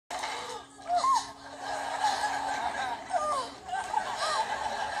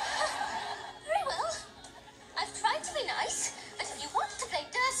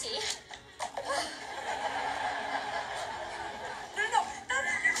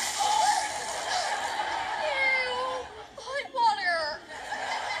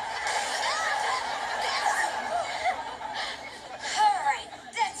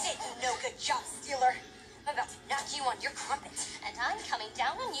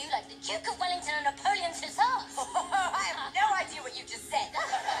Duke of Wellington and Napoleon's hussars. I have no idea what you just said.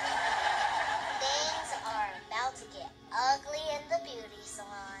 Things are about to get ugly in the beauty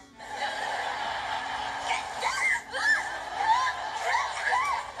salon.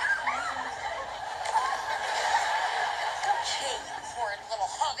 Okay, you horrid little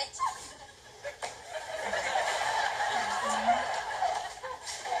hobbit.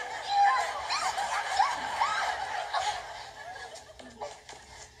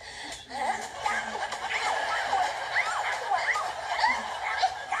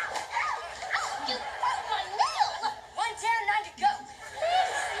 You broke my nail. 1 down, 9 to go.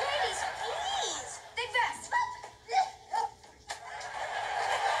 Ladies, please. They fast.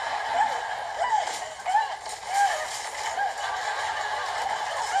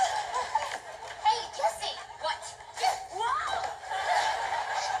 Hey, Jessie. What? Whoa!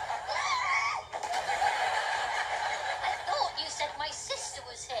 I thought you said my sister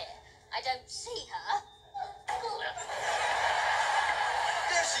was here. I don't see her.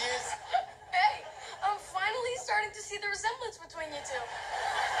 There she is. Hey, I'm finally starting to see the resemblance between you two.